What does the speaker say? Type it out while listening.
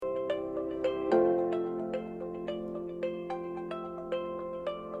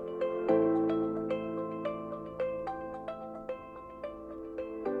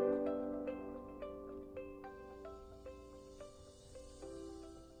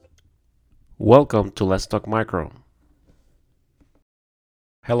Welcome to Let's Talk Micro.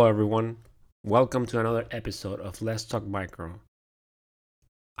 Hello, everyone. Welcome to another episode of Let's Talk Micro.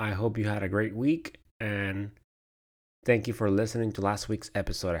 I hope you had a great week and thank you for listening to last week's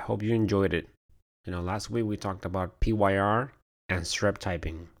episode. I hope you enjoyed it. Last week we talked about PYR and strep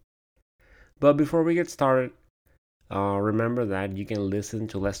typing. But before we get started, remember that you can listen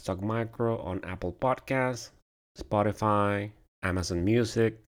to Let's Talk Micro on Apple Podcasts, Spotify, Amazon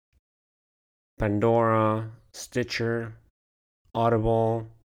Music, Pandora, Stitcher, Audible,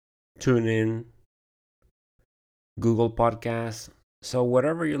 TuneIn, Google Podcasts. So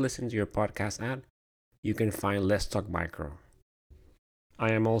wherever you listen to your podcast at, you can find Let's Talk Micro.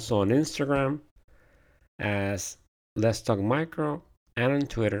 I am also on Instagram as Let's Talk Micro and on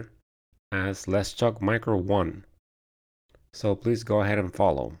Twitter as Let's Talk Micro 1. So please go ahead and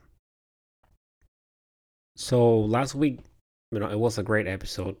follow. So last week, it was a great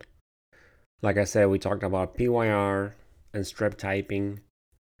episode. Like I said, we talked about PYR and strep typing.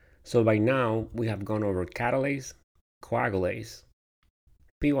 So by now, we have gone over catalase, coagulase,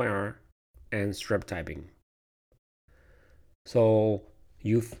 PYR, and strep typing. So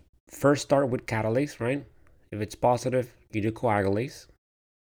you first start with catalase, right? If it's positive, you do coagulase.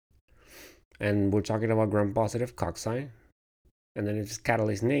 And we're talking about gram-positive cocci. And then if it's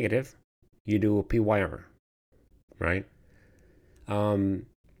catalase negative, you do a PYR, right?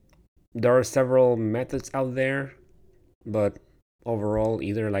 There are several methods out there, but overall,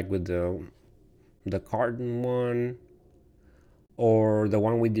 either like with the carton one or the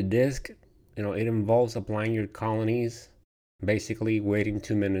one with the disc, it involves applying your colonies, basically waiting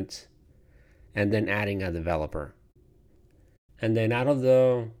 2 minutes, and then adding a developer. And then out of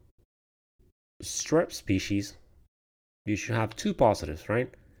the strep species, you should have two positives, right?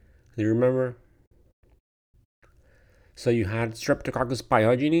 Do you remember? So you had Streptococcus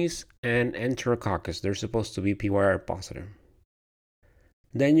pyogenes and Enterococcus. They're supposed to be PYR positive.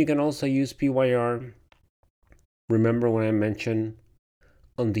 Then you can also use PYR. Remember when I mentioned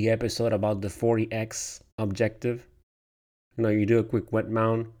on the episode about the 40x objective? You do a quick wet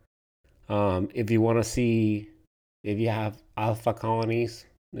mount. If you want to see if you have alpha colonies,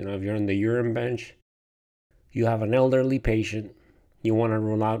 if you're on the urine bench, you have an elderly patient, you want to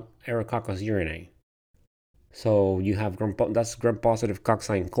rule out Enterococcus urinae. So you have that's gram-positive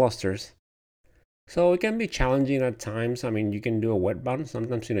cocci clusters. So it can be challenging at times. I mean, you can do a wet mount.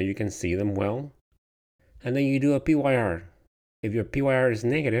 Sometimes, you can see them well. And then you do a PYR. If your PYR is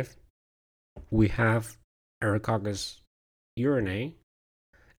negative, we have Enterococcus urinae.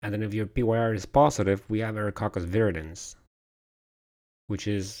 And then if your PYR is positive, we have Enterococcus viridans, which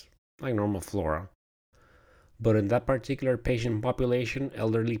is like normal flora. But in that particular patient population,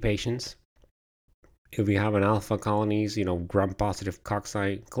 elderly patients, if we have an alpha colonies, gram-positive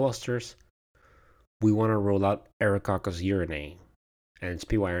cocci clusters, we want to rule out Enterococcus urinae, and it's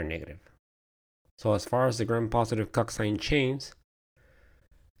PYR negative. So as far as the gram-positive cocci chains,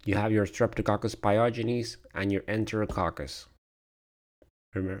 you have your Streptococcus pyogenes and your Enterococcus.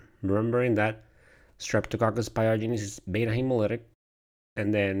 Remembering that Streptococcus pyogenes is beta hemolytic,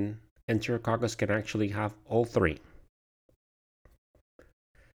 and then Enterococcus can actually have all three.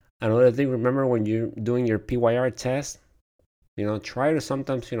 Another thing, remember when you're doing your PYR test, try to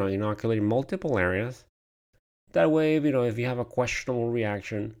sometimes, inoculate multiple areas. That way, if you have a questionable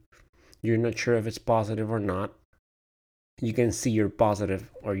reaction, you're not sure if it's positive or not, you can see your positive,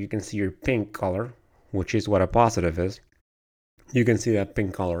 or you can see your pink color, which is what a positive is. You can see that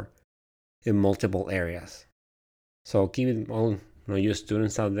pink color in multiple areas. So keep it all, you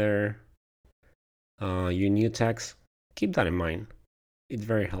students out there, you new techs, keep that in mind. It's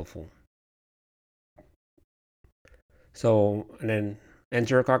very helpful. So, and then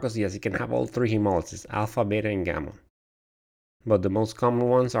Enterococcus, yes, it can have all three hemolysis, alpha, beta, and gamma. But the most common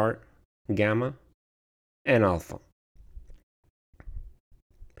ones are gamma and alpha.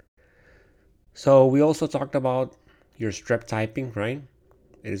 So we also talked about your strep typing, right?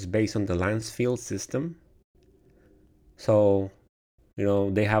 It is based on the Lancefield system. So,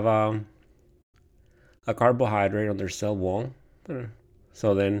 they have a carbohydrate on their cell wall.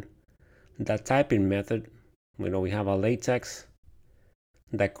 So then that typing method, we have a latex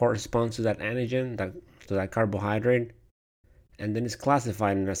that corresponds to that antigen, to that carbohydrate, and then it's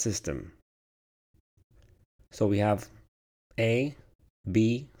classified in a system. So we have A,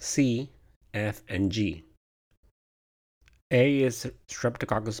 B, C, F, and G. A is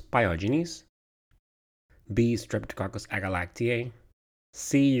Streptococcus pyogenes. B, Streptococcus agalactiae.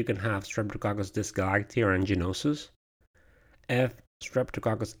 C, you can have Streptococcus dysgalactiae or anginosus. F,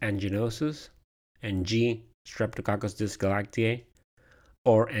 Streptococcus anginosus. And G, Streptococcus dysgalactiae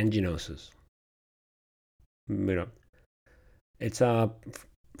or anginosus. It's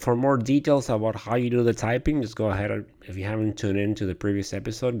for more details about how you do the typing, just go ahead and, if you haven't tuned in to the previous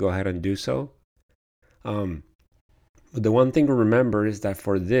episode, go ahead and do so. But the one thing to remember is that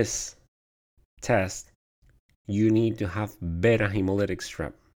for this test, you need to have beta hemolytic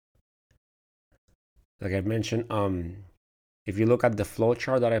strep. Like I mentioned, if you look at the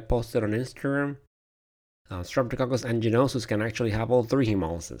flowchart that I posted on Instagram, Streptococcus aeruginosus can actually have all three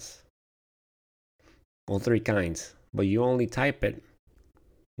hemolysis, all three kinds, but you only type it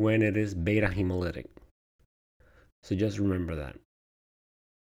when it is beta hemolytic. So just remember that.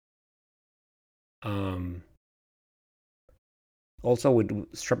 Also with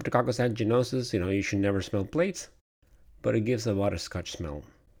Streptococcus aeruginosus, you should never smell plates, but it gives a butterscotch smell.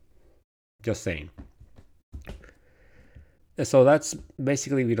 Just saying. So that's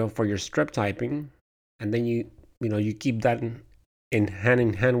basically, for your strep typing, and then you keep that in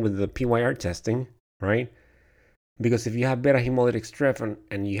hand with the PYR testing, right? Because if you have beta hemolytic strep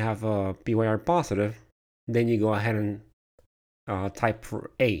and you have a PYR positive, then you go ahead and type for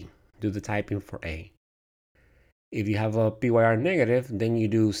A, do the typing for A. If you have a PYR negative, then you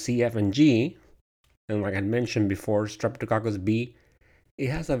do C, F, and G. And like I mentioned before, Streptococcus B, it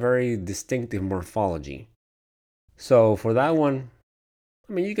has a very distinctive morphology. So for that one,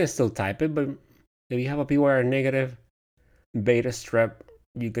 you can still type it, but if you have a PYR negative beta strep,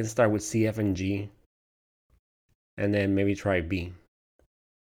 you can start with C, F, and G, and then maybe try B.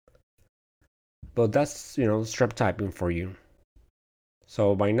 But that's, strep typing for you.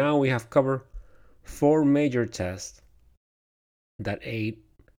 So by now we have covered 4 major tests that aid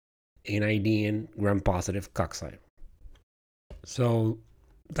in IDing gram-positive cocci. So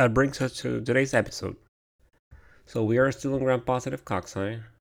that brings us to today's episode. So we are still in gram-positive cocci,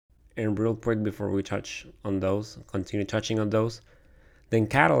 and real quick before we continue touching on those, then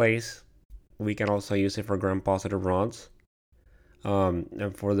catalase, we can also use it for gram-positive rods.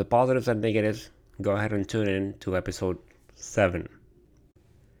 And for the positives and negatives, go ahead and tune in to episode 7.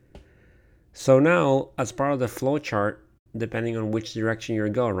 So now, as part of the flowchart, depending on which direction you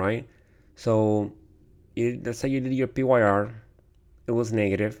go, right? So let's say you did your PYR, it was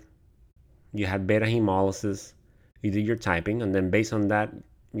negative, you had beta hemolysis, you did your typing, and then based on that,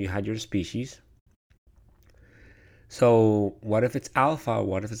 you had your species. So what if it's alpha?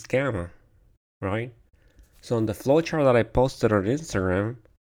 What if it's gamma, right? So on the flowchart that I posted on Instagram,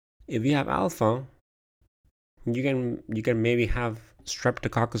 if you have alpha, you can maybe have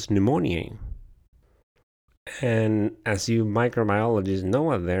Streptococcus pneumoniae. And as you microbiologists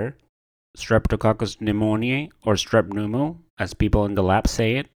know out there, Streptococcus pneumoniae, or strep pneumo, as people in the lab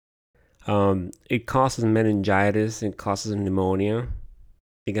say it, it causes meningitis, it causes pneumonia.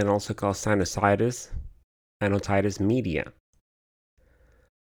 It can also cause sinusitis and otitis media.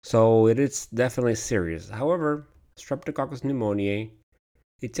 So it is definitely serious. However, Streptococcus pneumoniae,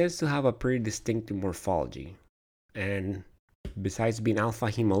 it tends to have a pretty distinctive morphology. And besides being alpha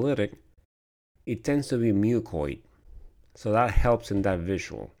hemolytic, it tends to be mucoid. So that helps in that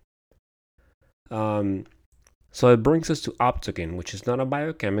visual. So it brings us to Optokin, which is not a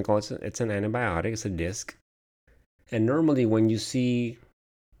biochemical, it's an antibiotic, it's a disc. And normally when you see,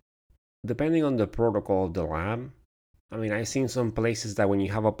 depending on the protocol of the lab, I've seen some places that when you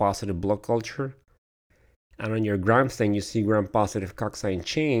have a positive blood culture, and on your gram stain you see gram-positive cocci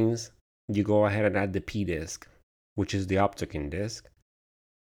chains, you go ahead and add the P disc, which is the Optokin disc,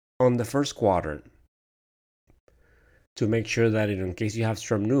 on the first quadrant, to make sure that in case you have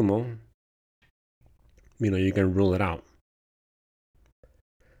strep pneumo, you can rule it out.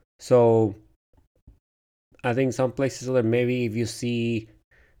 So I think some places that maybe if you see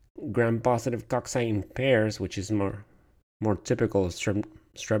gram-positive cocci in pairs, which is more typical of strep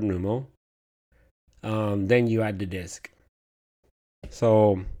pneumo, then you add the disc.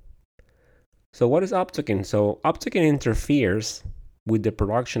 So what is Optokin? So Optokin interferes with the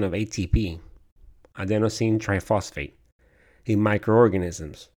production of ATP, adenosine triphosphate, in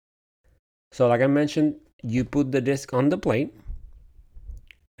microorganisms. So like I mentioned, you put the disc on the plate,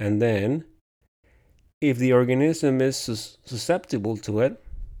 and then if the organism is susceptible to it,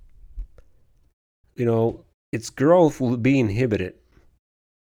 its growth will be inhibited.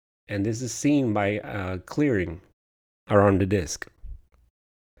 And this is seen by clearing around the disc.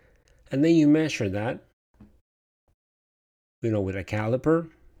 And then you measure that, with a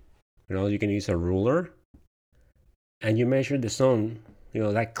caliper. You can use a ruler, and you measure the zone,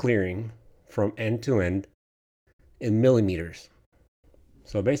 that clearing from end to end in millimeters.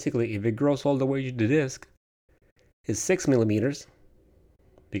 So basically, if it grows all the way to the disc, it's 6 millimeters,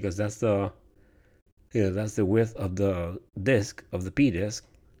 because that's the width of the disc, of the P disc.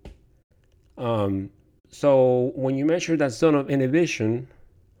 So when you measure that zone of inhibition,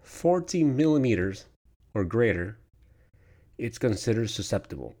 40 millimeters or greater, it's considered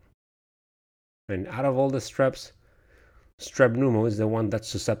susceptible. And out of all the streps, strep pneumo is the one that's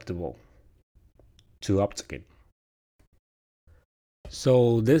susceptible to Optokin.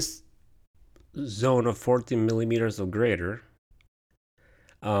 So this zone of 40 millimeters or greater,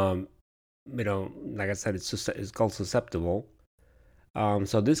 like I said, it's called susceptible.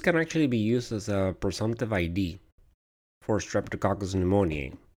 So this can actually be used as a presumptive ID for Streptococcus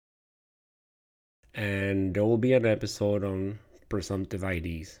pneumoniae. And there will be an episode on presumptive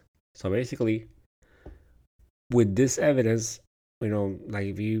IDs. So basically, with this evidence, like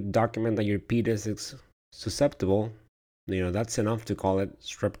if you document that your P. disc is susceptible, that's enough to call it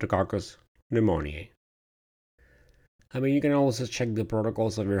Streptococcus pneumoniae. I mean, you can also check the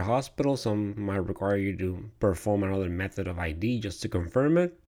protocols of your hospital. Some might require you to perform another method of ID just to confirm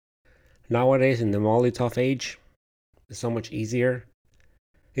it. Nowadays, in the MALDI-TOF age, it's so much easier.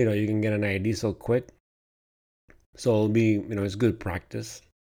 You can get an ID so quick. So it'll be, it's good practice.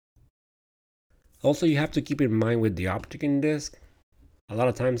 Also, you have to keep in mind with the Optokin disc, a lot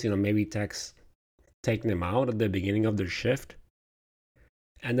of times, maybe techs take them out at the beginning of their shift,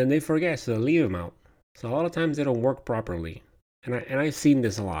 and then they forget, so they leave them out. So a lot of times they don't work properly, and I've seen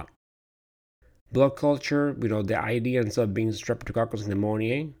this a lot. Blood culture, the ID ends up being Streptococcus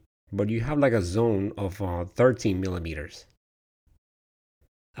pneumoniae, but you have like a zone of 13 millimeters.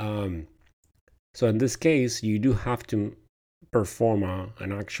 So in this case, you do have to perform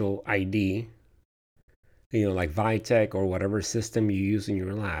an actual ID, like Vitek or whatever system you use in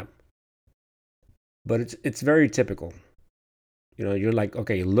your lab. But it's very typical. You're like,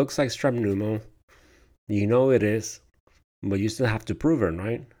 okay, it looks like strep pneumo. It is, but you still have to prove it,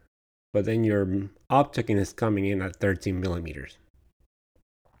 right? But then your Optokin is coming in at 13 millimeters.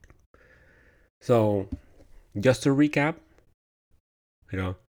 So just to recap,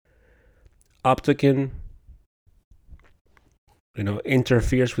 Optokin,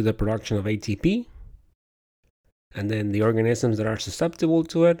 interferes with the production of ATP, and then the organisms that are susceptible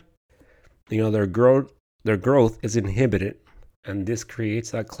to it, their growth is inhibited, and this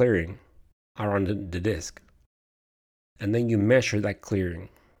creates a clearing around the disc. And then you measure that clearing,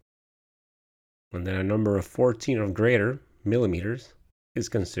 and then a number of 14 or greater millimeters is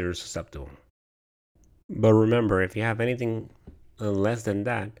considered susceptible. But remember, if you have anything less than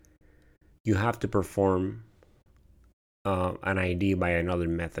that, you have to perform an ID by another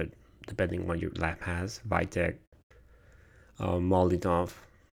method, depending on what your lab has, Vitek, MALDI-TOF.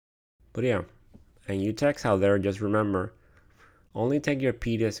 But yeah, and you techs out there, just remember, only take your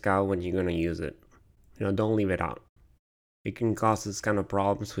P. disc out when you're going to use it. Don't leave it out. It can cause this kind of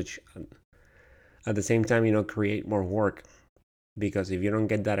problems, which at the same time, create more work. Because if you don't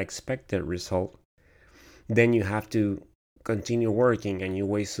get that expected result, then you have to continue working and you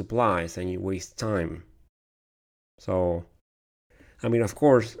waste supplies and you waste time. So, I mean, of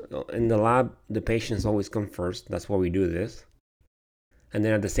course, in the lab, the patients always come first. That's why we do this. And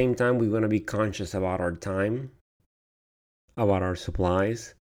then at the same time, we want to be conscious about our time, about our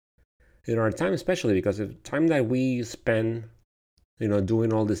supplies, our time especially, because the time that we spend,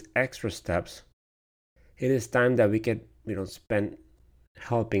 doing all these extra steps, it is time that we can, spend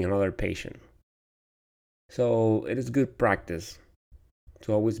helping another patient. So it is good practice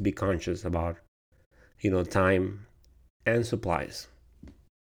to always be conscious about, time and supplies.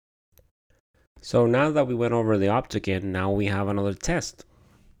 So now that we went over the Optokin, now we have another test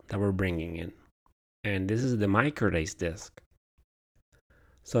that we're bringing in. And this is the microdase disc.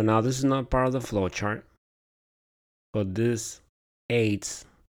 So now this is not part of the flowchart, but this aids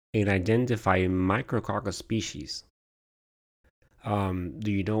in identifying Micrococcus species.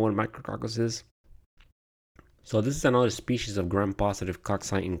 Do you know what Micrococcus is? So this is another species of gram-positive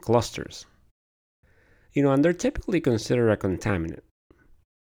cocci in clusters. And they're typically considered a contaminant.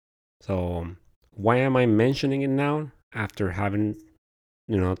 So why am I mentioning it now after having,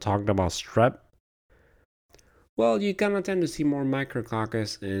 talked about strep? Well, you kind of tend to see more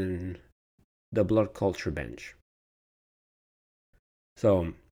Micrococcus in the blood culture bench.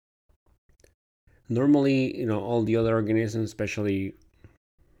 So normally, all the other organisms, especially,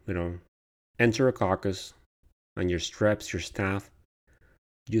 Enterococcus and your streps, your staph,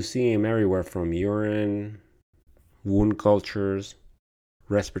 you see them everywhere from urine, wound cultures,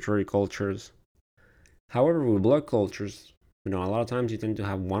 respiratory cultures. However, with blood cultures, a lot of times you tend to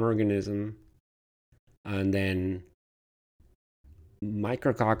have one organism, and then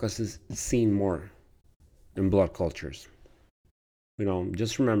Micrococcus is seen more in blood cultures.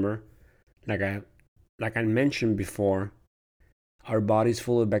 Just remember, like I mentioned before, our body's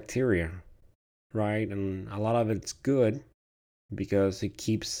full of bacteria. right? And a lot of it's good because it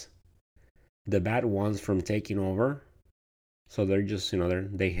keeps the bad ones from taking over. So they're just,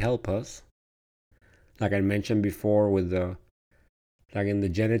 they help us. Like I mentioned before, with like in the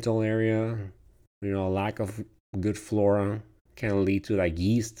genital area, lack of good flora can lead to like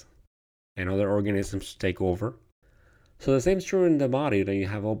yeast and other organisms to take over. So the same is true in the body, that you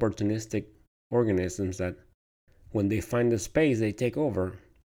have opportunistic organisms that when they find the space, they take over.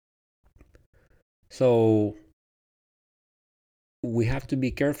 So we have to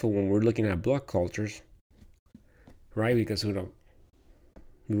be careful when we're looking at blood cultures, right? Because we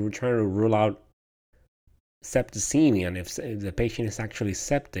were trying to rule out septicemia, and if the patient is actually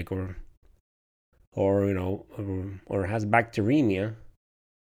septic or has bacteremia,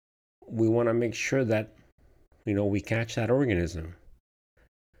 we want to make sure that we catch that organism,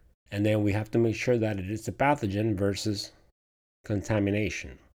 and then we have to make sure that it is a pathogen versus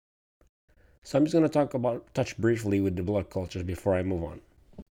contamination. So I'm just going to touch briefly with the blood cultures before I move on.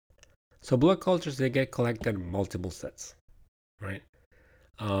 So blood cultures, they get collected in multiple sets, right?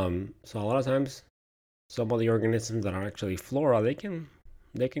 So a lot of times, some of the organisms that are actually flora, they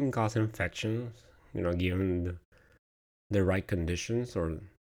can cause infections, given the right conditions or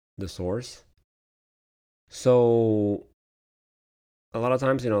the source. So a lot of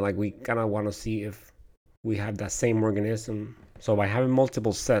times, like we kind of want to see if we have that same organism. So by having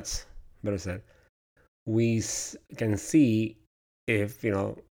multiple sets, better said, we can see if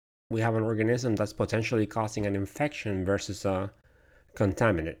we have an organism that's potentially causing an infection versus a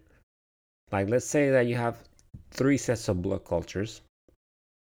contaminant. Like let's say that you have 3 sets of blood cultures,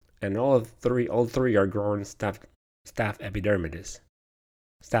 and all three are growing staph epidermidis,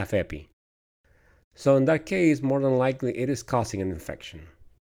 staph epi. So in that case, more than likely it is causing an infection.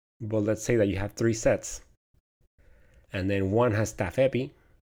 But let's say that you have 3 sets, and then one has staph epi,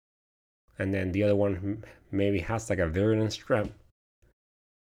 and then the other one maybe has like a virulent strep.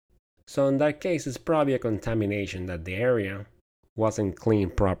 So in that case, it's probably a contamination, that the area wasn't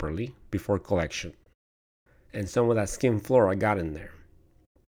cleaned properly before collection, and some of that skin flora got in there.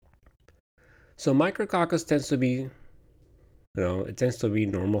 So Micrococcus tends to be,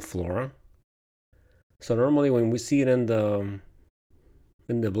 normal flora. So normally when we see it in the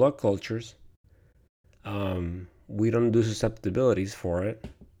blood cultures, we don't do susceptibilities for it,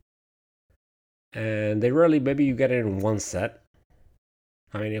 and they rarely, maybe you get it in one set.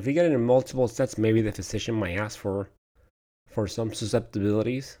 I mean, if you get it in multiple sets, maybe the physician might ask for some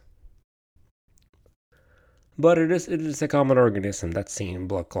susceptibilities. But it is a common organism that's seen in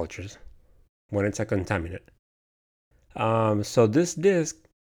blood cultures when it's a contaminant. So this disc,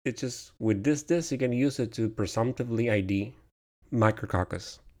 with this disc, you can use it to presumptively ID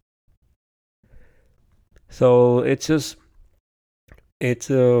Micrococcus. So this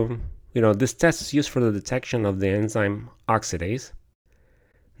test is used for the detection of the enzyme oxidase.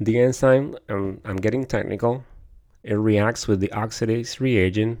 The enzyme, I'm getting technical, it reacts with the oxidase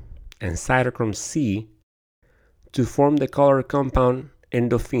reagent and cytochrome C to form the color compound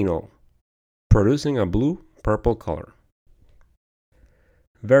indophenol, producing a blue-purple color.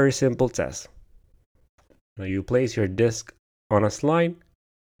 Very simple test. Now you place your disc on a slide,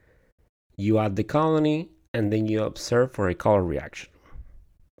 you add the colony, and then you observe for a color reaction.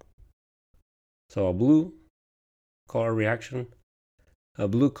 So a blue color reaction, a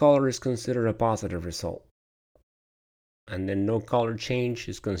blue color is considered a positive result, and then no color change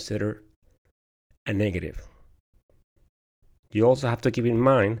is considered a negative. You also have to keep in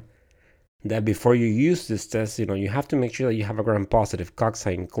mind that before you use this test, you have to make sure that you have a gram-positive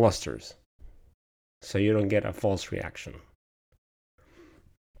cocci in clusters, so you don't get a false reaction.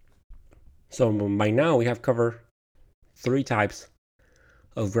 So by now we have covered 3 types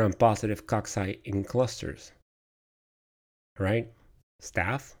of gram-positive cocci in clusters, right?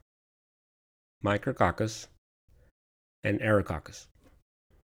 Staph, Micrococcus, and Aerococcus.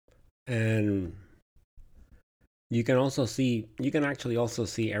 And you can actually also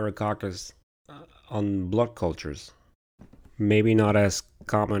see Aerococcus on blood cultures. Maybe not as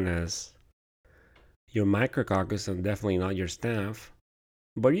common as your Micrococcus, and definitely not your Staph,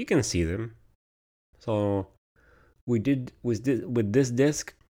 but you can see them. So with this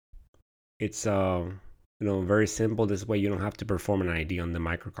disc, it's very simple. This way you don't have to perform an ID on the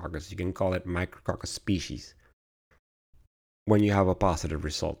Micrococcus. You can call it Micrococcus species when you have a positive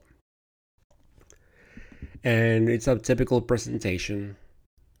result. And it's a typical presentation.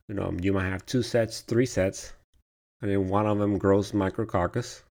 You might have 2 sets, 3 sets, and then one of them grows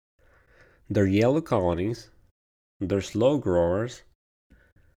Micrococcus. They're yellow colonies. They're slow growers.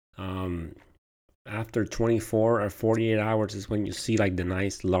 After 24 or 48 hours is when you see like the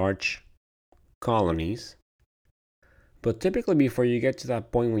nice large colonies. But typically, before you get to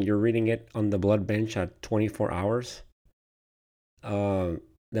that point when you're reading it on the blood bench at 24 hours, the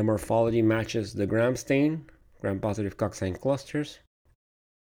morphology matches the gram stain, gram-positive coccyne clusters.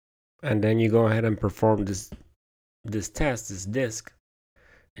 And then you go ahead and perform this test, this disc,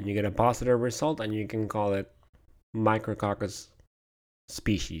 and you get a positive result, and you can call it Micrococcus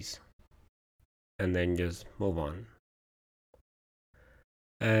species. And then just move on.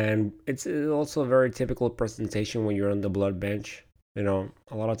 And it's also a very typical presentation when you're on the blood bench. You know,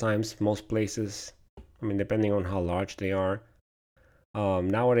 a lot of times, most places, I mean, depending on how large they are,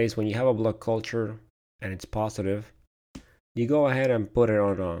 nowadays, when you have a blood culture and it's positive, you go ahead and put it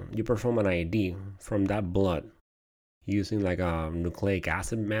on you perform an ID from that blood using like a nucleic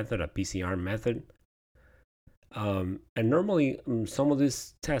acid method, a PCR method. And normally, some of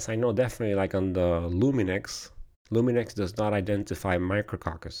these tests, I know definitely like on the Luminex does not identify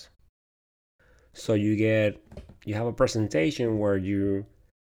Micrococcus. So you have a presentation where you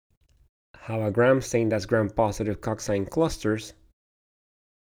have a gram stain that's gram-positive coccyne clusters,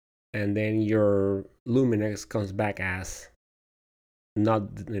 and then your Luminex comes back as not,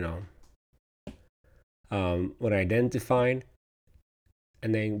 what identified.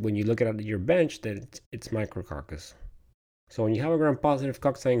 And then when you look at your bench, then it's Micrococcus. So when you have a gram-positive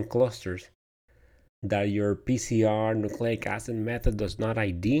coccyne clusters that your PCR nucleic acid method does not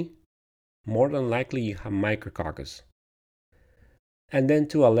ID, more than likely you have Micrococcus. And then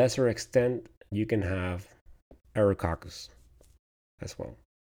to a lesser extent, you can have Enterococcus as well.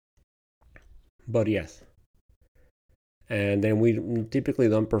 But yes. And then we typically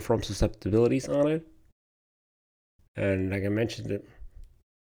don't perform susceptibilities on it. And like I mentioned it.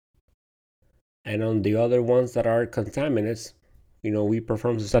 And on the other ones that are contaminants, we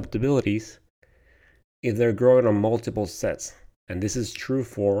perform susceptibilities if they're growing on multiple sets. And this is true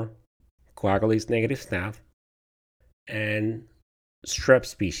for coagulase negative staph and strep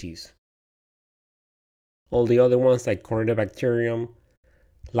species. All the other ones like Corynebacterium,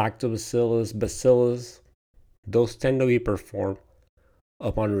 Lactobacillus, Bacillus, those tend to be performed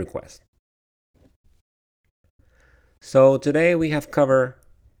upon request. So today we have covered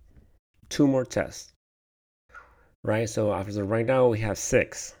 2 more tests, right? So after right now we have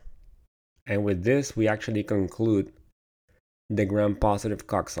 6. And with this, we actually conclude the gram-positive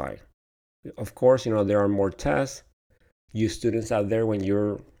cocci. Of course, there are more tests. You students out there, when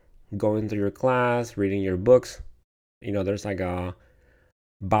you're going through your class, reading your books, there's like a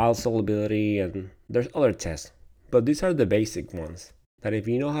bile solubility and there's other tests. But these are the basic ones that if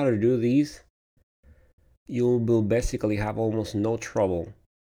you know how to do these, you will basically have almost no trouble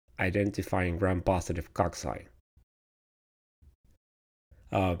identifying gram-positive cocci.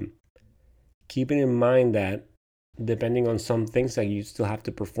 Keeping in mind that depending on some things that you still have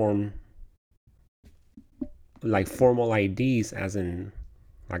to perform like formal IDs, as in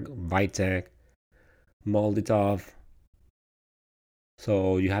like Vitek, MALDI-TOF.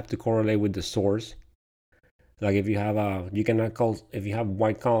 So you have to correlate with the source. Like if you have if you have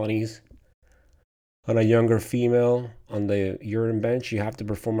white colonies on a younger female on the urine bench, you have to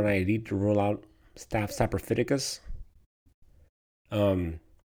perform an ID to rule out Staph saprophyticus.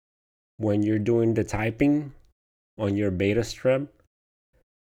 When you're doing the typing on your beta strep,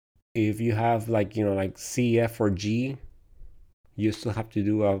 if you have like C, F, or G, you still have to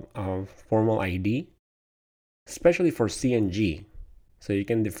do a formal ID, especially for C and G, so you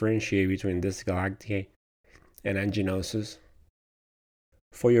can differentiate between Dysgalactiae and anginosus.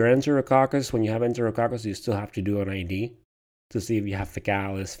 For your Enterococcus, when you have Enterococcus, you still have to do an ID to see if you have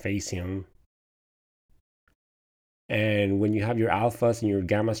Fecalis, Faecium. And when you have your alphas and your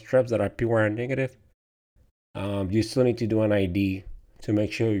gamma streps that are PYR negative, you still need to do an ID to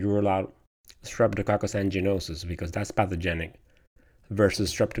make sure you rule out Streptococcus anginosus, because that's pathogenic,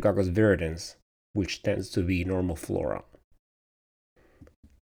 versus Streptococcus viridans, which tends to be normal flora.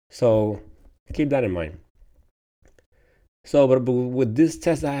 So keep that in mind. So, but with this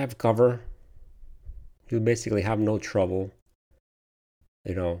test I have covered, you basically have no trouble,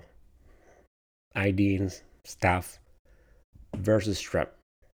 IDing staph versus strep.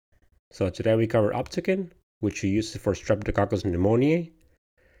 So today we cover Opticon, which you use for Streptococcus pneumoniae,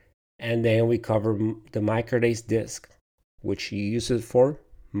 and then we cover the microdase disc, which you use it for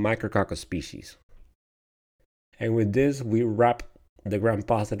Micrococcus species. And with this, we wrap the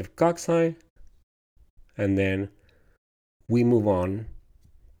gram-positive cocci, and then we move on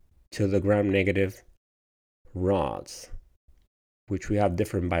to the gram-negative rods, which have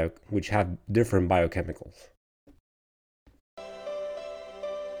different biochemicals.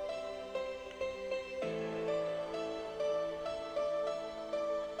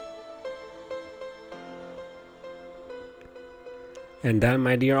 And that,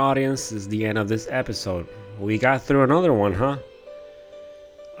 my dear audience, is the end of this episode. We got through another one, huh?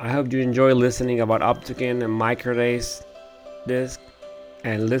 I hope you enjoy listening about Optogin and microdisc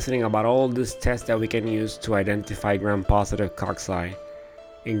and listening about all these tests that we can use to identify gram-positive cocci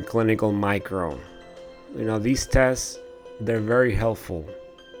in clinical micro. These tests, they're very helpful.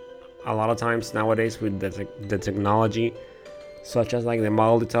 A lot of times nowadays with the technology, such as like the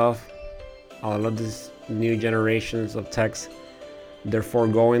MALDI-TOF, a lot of these new generations of techs, they're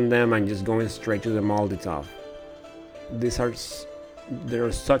foregoing them and just going straight to the MALDI-TOF. There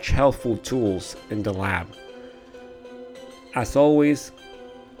are such helpful tools in the lab. As always,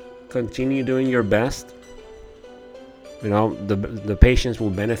 continue doing your best. The patients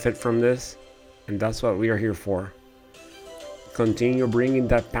will benefit from this, and that's what we are here for. Continue bringing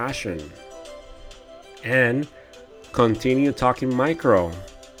that passion and continue talking micro.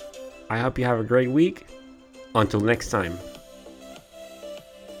 I hope you have a great week. Until next time.